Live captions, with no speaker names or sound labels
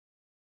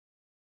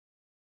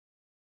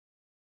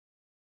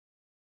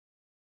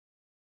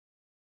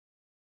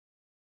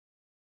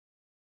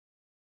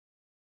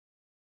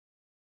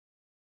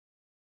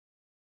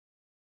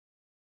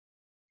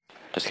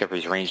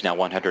Discovery's range now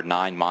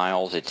 109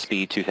 miles, its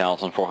speed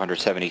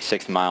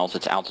 2,476 miles,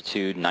 its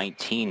altitude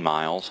 19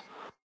 miles.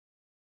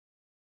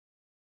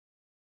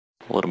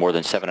 A little more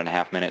than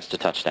 7.5 minutes to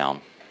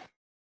touchdown.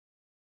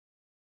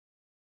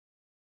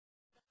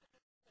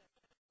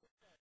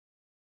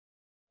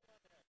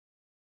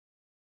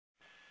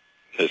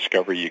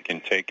 Discovery, you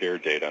can take air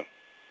data.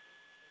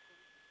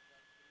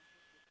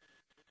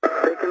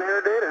 Taking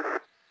air data.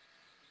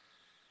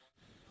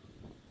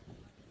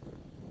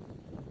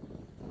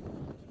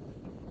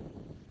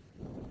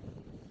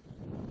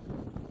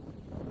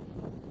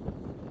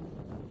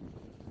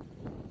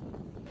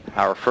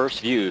 Our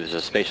first views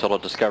of Space Shuttle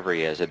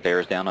Discovery as it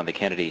bears down on the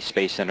Kennedy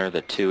Space Center.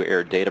 The two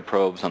air data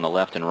probes on the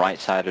left and right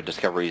side of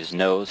Discovery's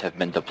nose have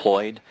been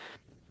deployed.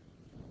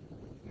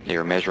 They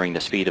are measuring the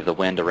speed of the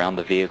wind around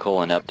the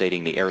vehicle and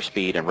updating the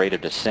airspeed and rate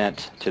of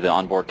descent to the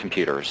onboard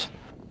computers.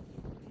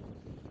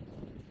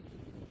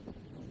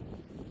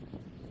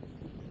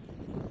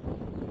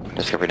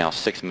 Discovery now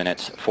 6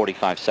 minutes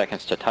 45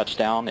 seconds to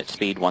touchdown. Its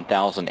speed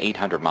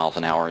 1,800 miles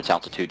an hour. Its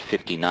altitude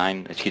 15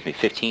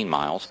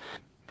 miles.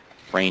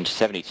 Range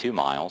 72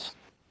 miles.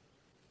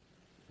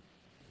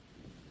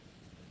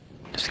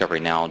 Discovery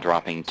now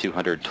dropping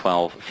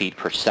 212 feet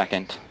per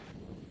second.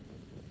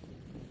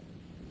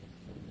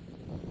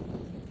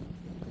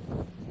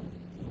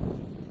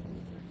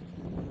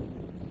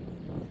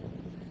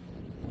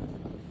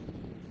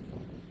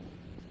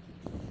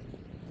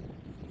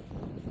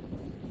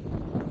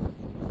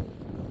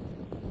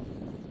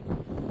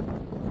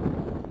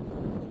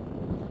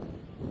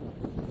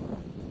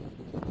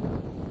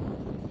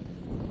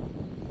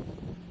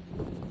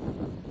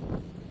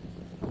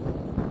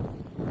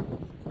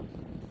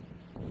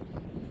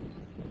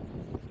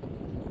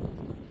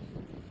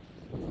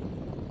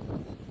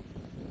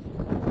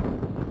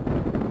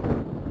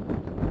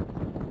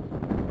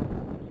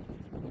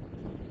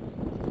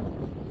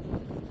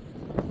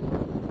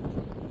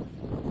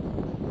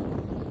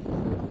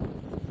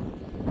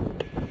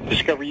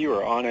 Discovery, you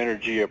are on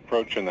energy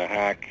approaching the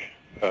hack.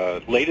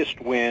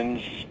 Latest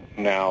winds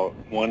now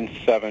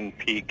 17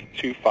 peak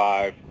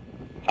 25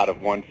 out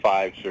of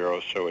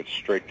 150, so it's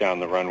straight down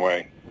the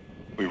runway.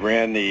 We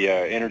ran the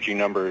energy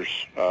numbers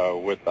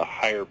with the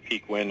higher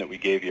peak wind that we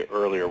gave you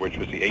earlier, which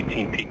was the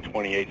 18 peak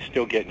 28,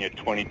 still getting you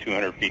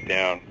 2,200 feet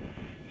down.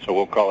 So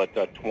we'll call it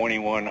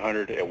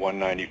 2,100 at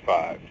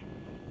 195.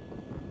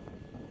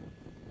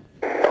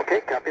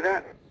 Okay, copy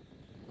that.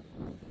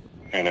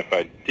 And if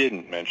I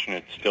didn't mention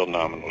it, still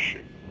nominal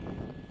shoot.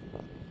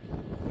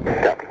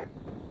 Copy.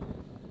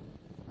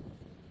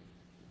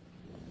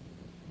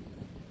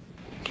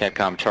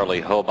 Capcom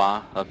Charlie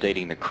Hoba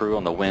updating the crew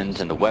on the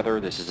winds and the weather.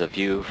 This is a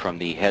view from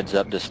the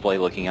heads-up display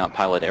looking out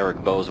pilot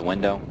Eric Bowe's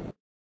window.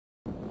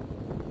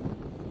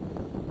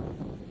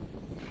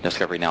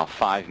 Discovery now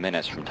 5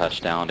 minutes from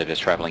touchdown. It is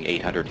traveling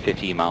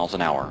 850 miles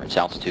an hour. Its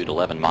altitude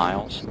 11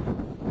 miles.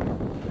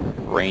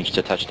 Range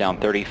to touchdown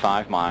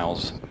 35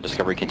 miles.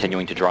 Discovery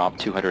continuing to drop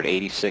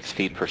 286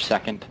 feet per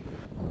second.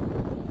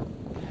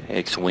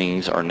 Its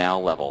wings are now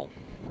level.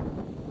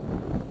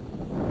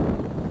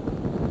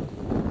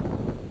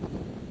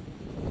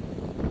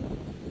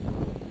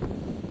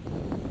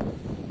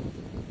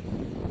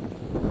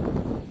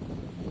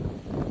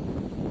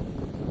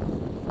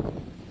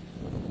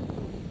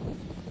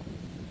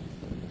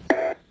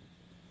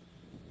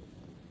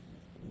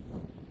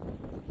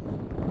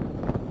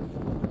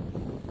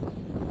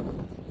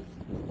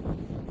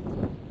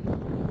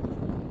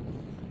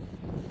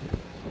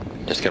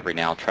 Discovery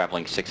now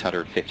traveling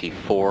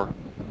 654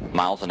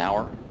 miles an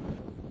hour.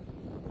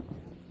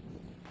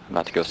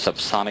 About to go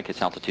subsonic.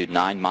 Its altitude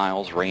 9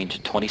 miles,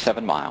 range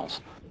 27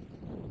 miles.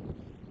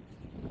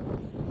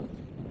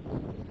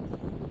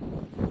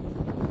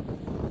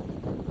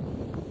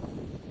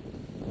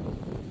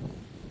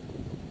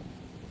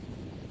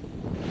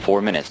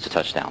 Four minutes to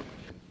touchdown.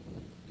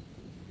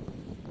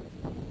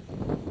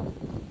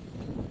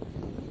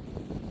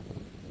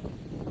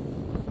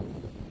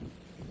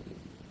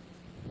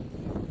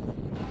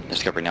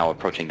 Discovery now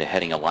approaching the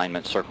heading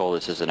alignment circle.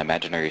 This is an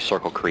imaginary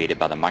circle created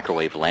by the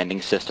microwave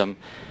landing system.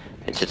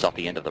 It sits off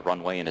the end of the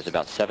runway and is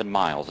about 7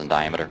 miles in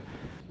diameter.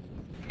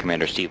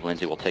 Commander Steve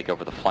Lindsay will take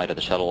over the flight of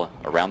the shuttle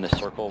around this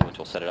circle, which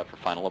will set it up for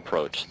final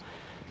approach.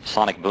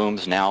 Sonic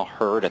booms now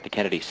heard at the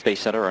Kennedy Space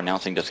Center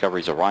announcing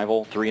Discovery's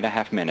arrival.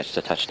 3.5 minutes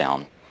to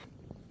touchdown.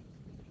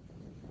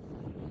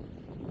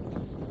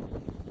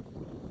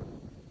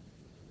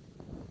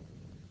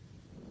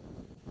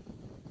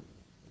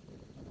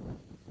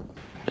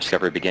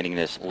 Discovery beginning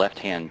this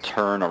left-hand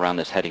turn around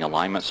this heading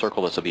alignment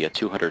circle. This will be a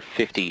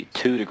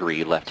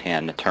 252-degree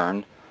left-hand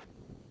turn.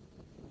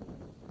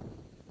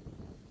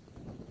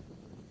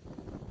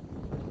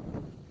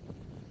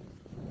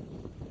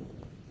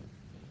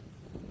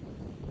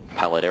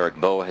 Pilot Eric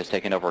Bowe has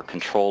taken over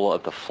control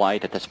of the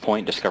flight. At this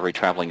point, Discovery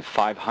traveling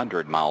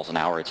 500 miles an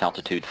hour. Its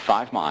altitude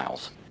 5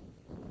 miles.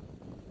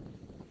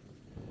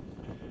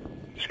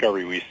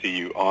 Discovery, we see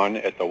you on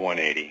at the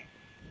 180.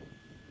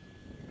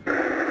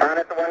 On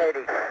at the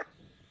 180.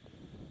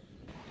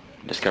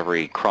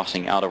 Discovery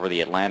crossing out over the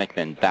Atlantic,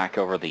 then back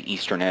over the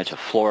eastern edge of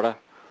Florida.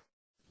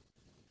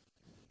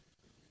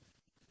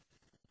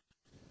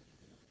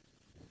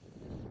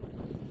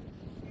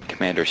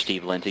 Commander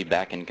Steve Lindsay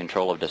back in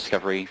control of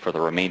Discovery for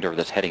the remainder of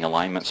this heading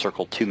alignment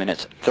circle. 2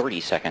 minutes, 30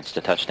 seconds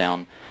to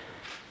touchdown.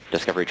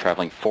 Discovery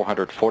traveling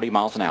 440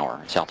 miles an hour.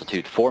 Its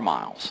altitude 4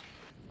 miles.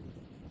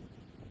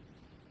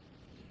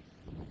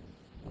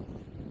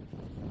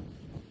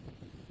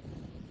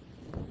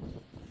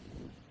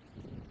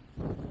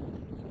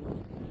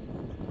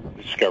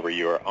 Discovery,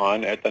 you are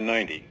on at the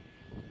 90.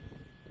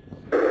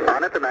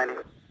 On at the 90.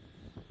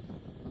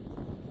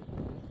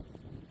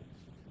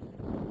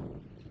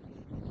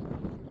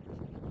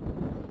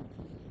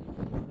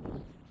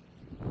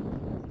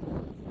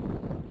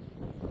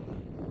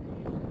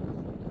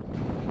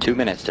 Two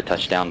minutes to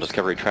touchdown.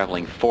 Discovery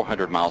traveling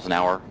 400 miles an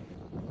hour.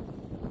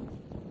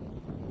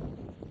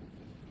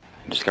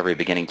 Discovery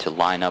beginning to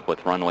line up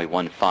with runway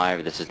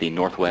 15. This is the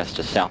northwest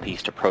to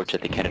southeast approach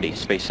at the Kennedy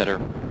Space Center.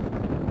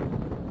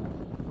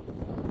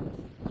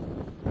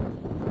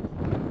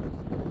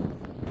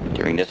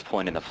 During this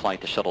point in the flight,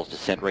 the shuttle's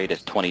descent rate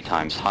is 20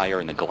 times higher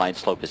and the glide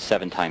slope is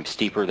 7 times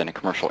steeper than a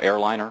commercial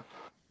airliner.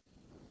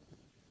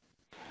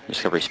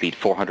 Discovery speed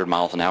 400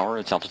 miles an hour,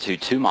 its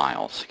altitude 2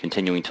 miles,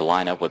 continuing to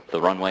line up with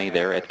the runway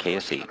there at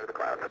KSE.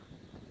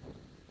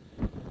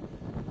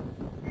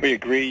 We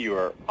agree, you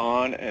are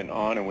on,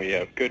 and we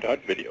have good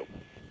HUD video.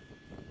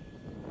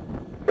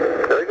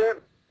 Very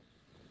good.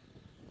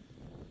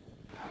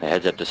 The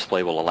heads-up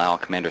display will allow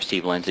Commander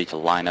Steve Lindsay to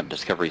line up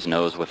Discovery's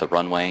nose with the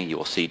runway. You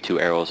will see 2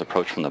 arrows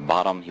approach from the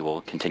bottom. He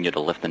will continue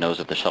to lift the nose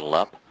of the shuttle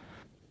up.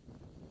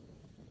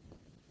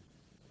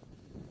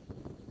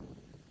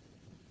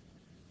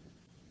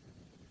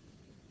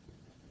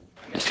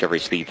 Discovery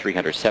speed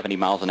 370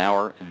 miles an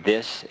hour.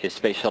 This is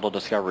Space Shuttle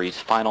Discovery's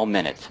final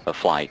minutes of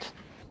flight.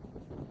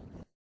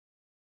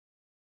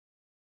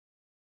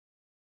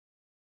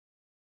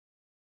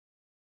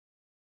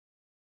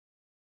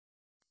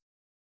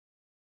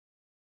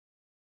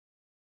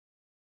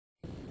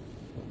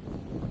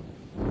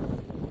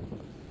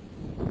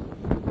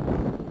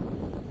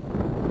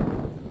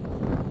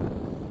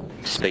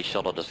 Space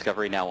Shuttle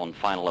Discovery now on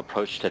final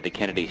approach to the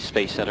Kennedy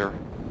Space Center.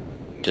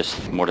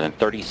 Just more than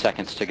 30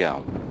 seconds to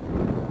go.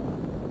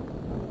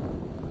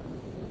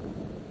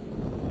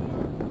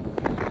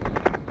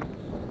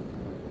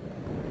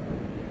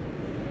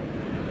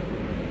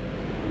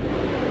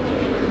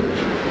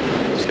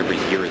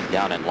 Discovery's gear is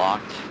down and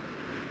locked.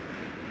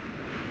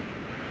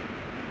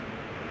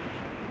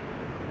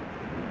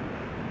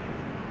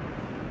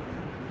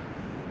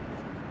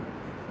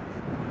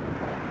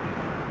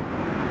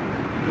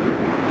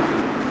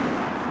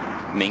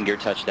 Main gear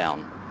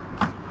touchdown.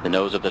 The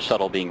nose of the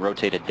shuttle being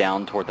rotated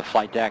down toward the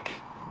flight deck.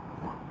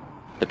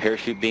 The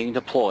parachute being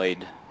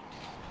deployed.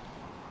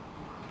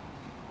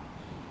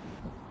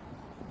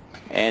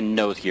 And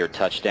nose gear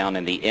touchdown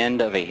and the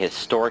end of a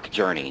historic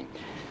journey.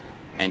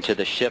 And to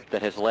the ship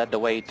that has led the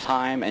way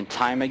time and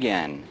time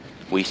again,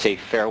 we say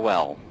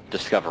farewell,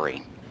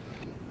 Discovery.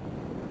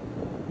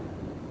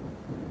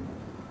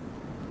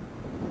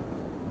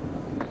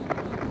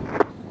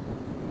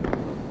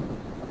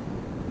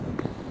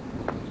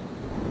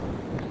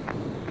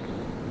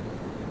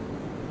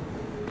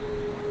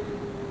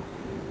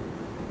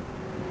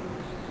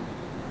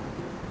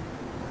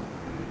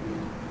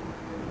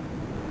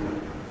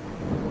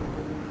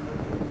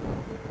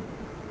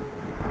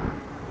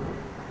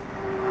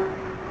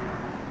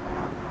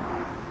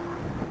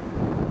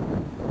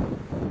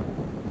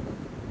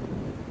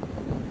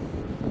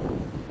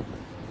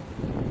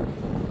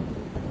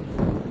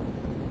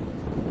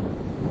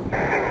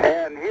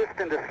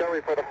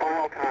 Discovery for the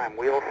final time.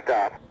 We'll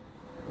stop.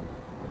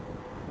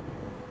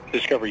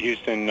 Discovery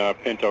Houston,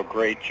 Pinto,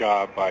 great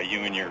job by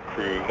you and your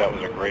crew. That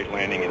was a great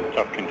landing in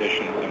tough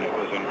conditions, and it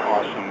was an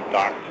awesome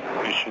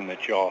docked mission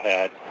that you all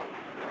had.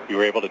 You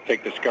were able to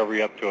take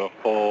Discovery up to a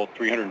full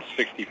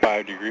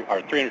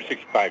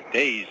 365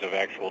 days of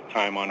actual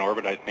time on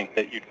orbit. I think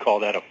that you'd call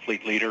that a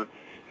fleet leader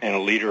and a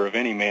leader of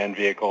any manned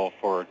vehicle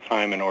for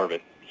time in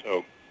orbit.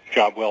 So,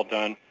 job well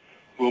done.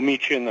 We'll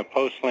meet you in the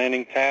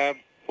post-landing tab.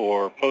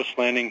 For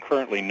post-landing,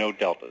 currently no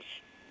deltas.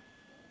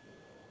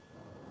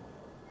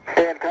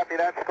 And copy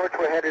that. Scorch,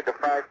 we're headed to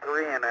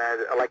 5-3, and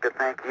I'd like to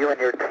thank you and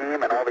your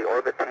team and all the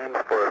orbit teams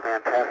for a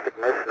fantastic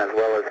mission, as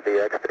well as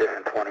the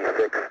Expedition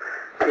 26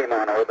 team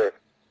on orbit.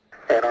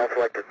 And I'd also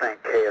like to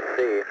thank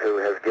KSC, who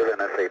has given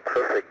us a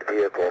perfect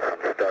vehicle from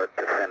start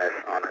to finish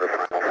on her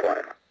final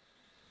flight.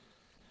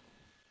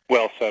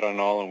 Well said on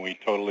all, and we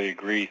totally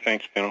agree.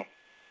 Thanks, Pinto.